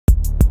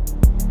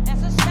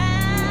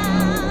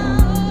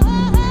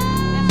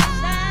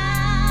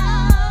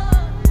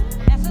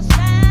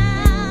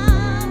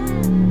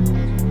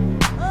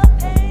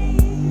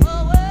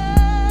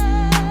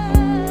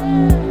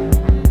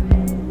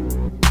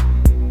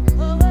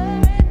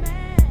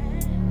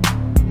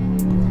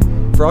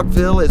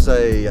Frogville is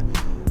a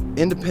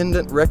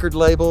independent record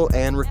label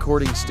and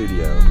recording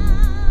studio.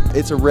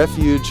 It's a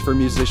refuge for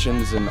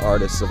musicians and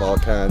artists of all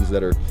kinds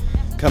that are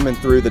coming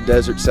through the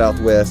desert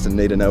Southwest and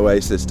need an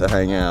oasis to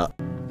hang out.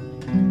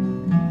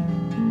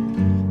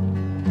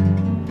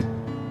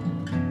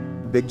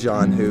 Big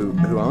John,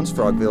 who owns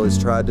Frogville, has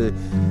tried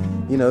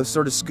to,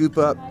 sort of scoop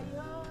up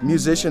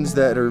musicians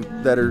that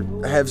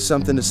have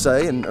something to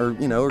say and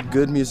are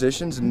good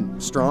musicians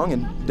and strong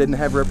and didn't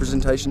have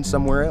representation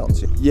somewhere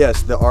else.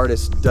 Yes, the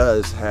artist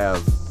does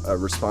have a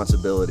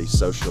responsibility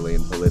socially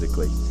and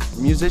politically.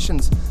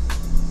 Musicians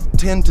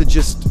tend to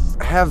just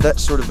have that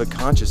sort of a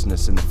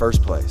consciousness in the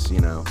first place,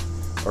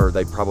 or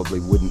they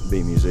probably wouldn't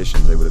be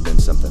musicians, they would have been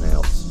something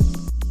else.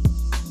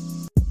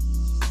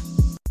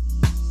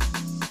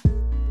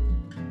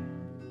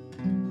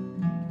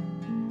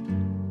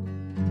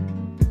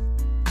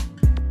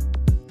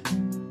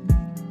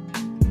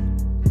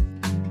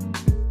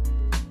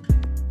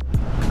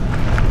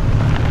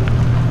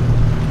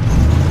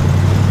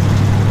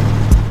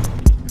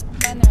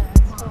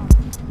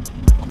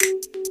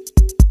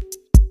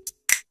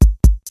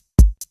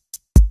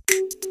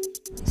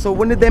 So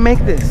when did they make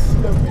this?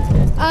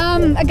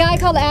 A guy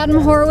called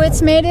Adam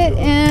Horowitz made it,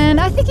 and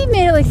I think he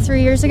made it like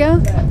 3 years ago.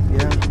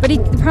 Yeah. But the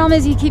problem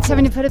is he keeps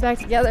having to put it back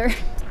together.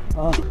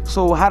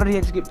 So how did he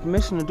actually get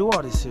permission to do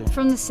all this here?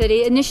 From the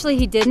city. Initially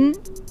he didn't,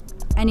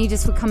 and he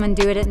just would come and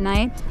do it at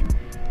night.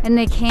 And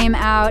they came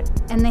out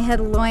and they had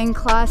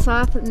loincloths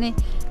off, and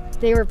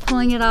they were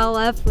pulling it all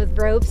up with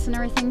ropes and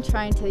everything,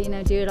 trying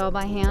to, do it all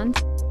by hand.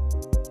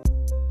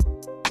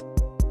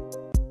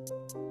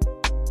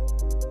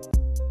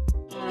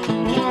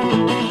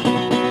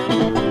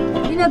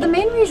 The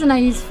main reason I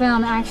use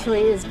film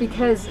actually is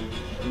because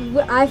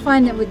I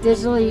find that with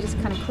digital you just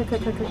kind of click,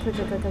 click, click, click, click,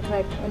 click, click, click,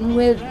 click. And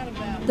with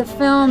the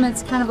film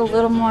it's kind of a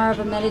little more of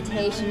a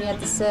meditation. You have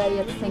to sit, you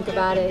have to think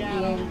about it.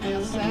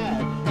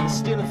 I'm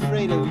still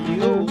afraid of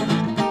you.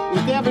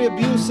 With every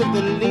abuse of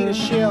the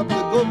leadership,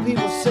 the good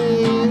people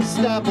say,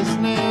 stop us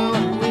now,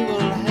 we will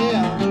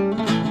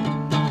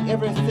have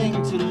everything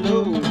to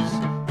lose.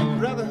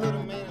 Brotherhood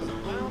of man.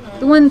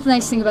 The one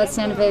nice thing about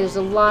Santa Fe, there's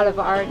a lot of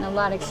art and a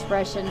lot of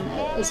expression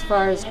as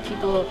far as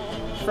people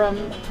from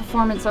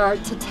performance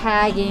art to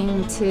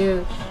tagging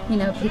to,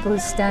 people who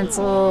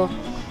stencil.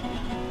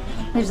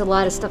 There's a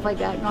lot of stuff like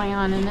that going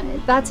on, and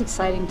that's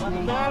exciting to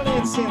me. I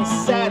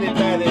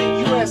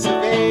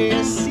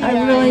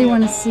really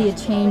want to see a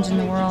change in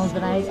the world,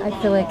 but I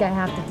feel like I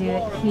have to do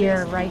it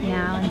here, right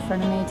now, in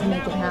front of me to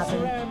make it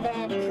happen.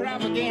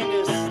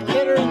 Propagandists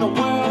littering the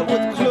world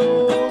with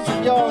clues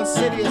of your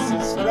insidious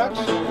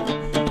instruction.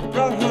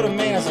 Brotherhood of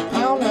man is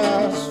upon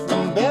us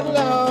from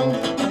Bedlam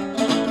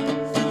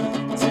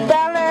to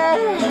Ballet.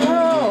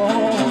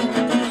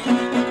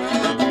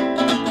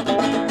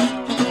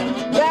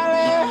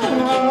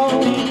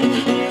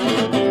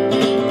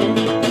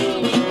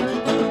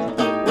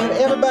 When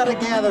everybody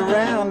gather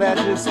around, I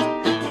just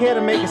care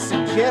to make a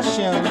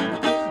suggestion.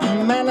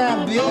 It might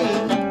not be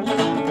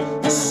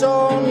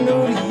so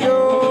new to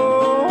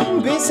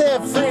you. Be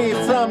set free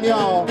from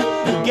your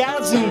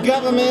gods and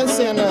governments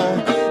and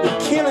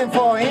killing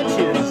 4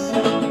 inches,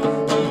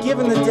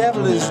 giving the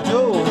devil his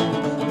due.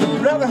 The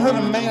brotherhood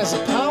of man is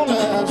upon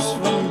us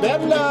from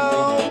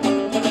Bedlam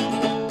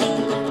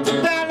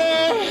to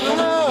Ballet.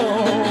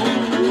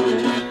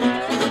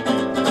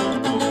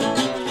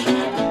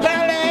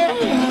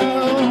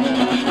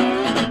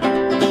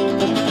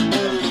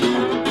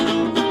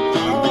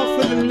 Oh,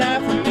 for the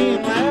life of me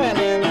and mine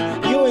and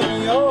you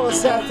and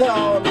yours, I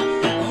thought,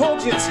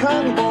 hold your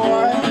tongue,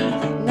 boy.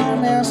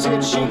 Now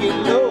said she get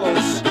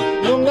loose.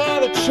 No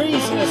neither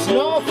treasonous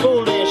nor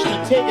foolish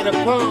to take it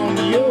upon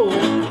you.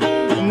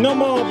 No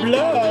more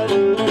blood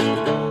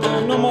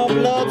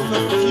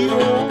for few.